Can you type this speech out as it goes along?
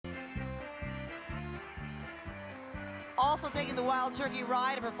Also taking the Wild Turkey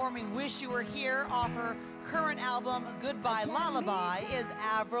ride and performing Wish You Were Here off her current album, Goodbye Lullaby, is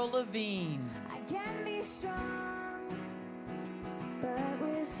Avril Lavigne. I can be strong, but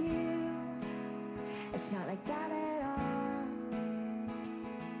with you, it's not like that at all.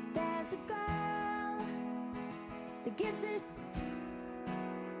 There's a girl that gives it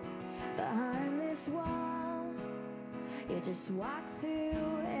behind this wall. You just walk through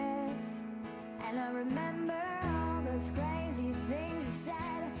it, and I remember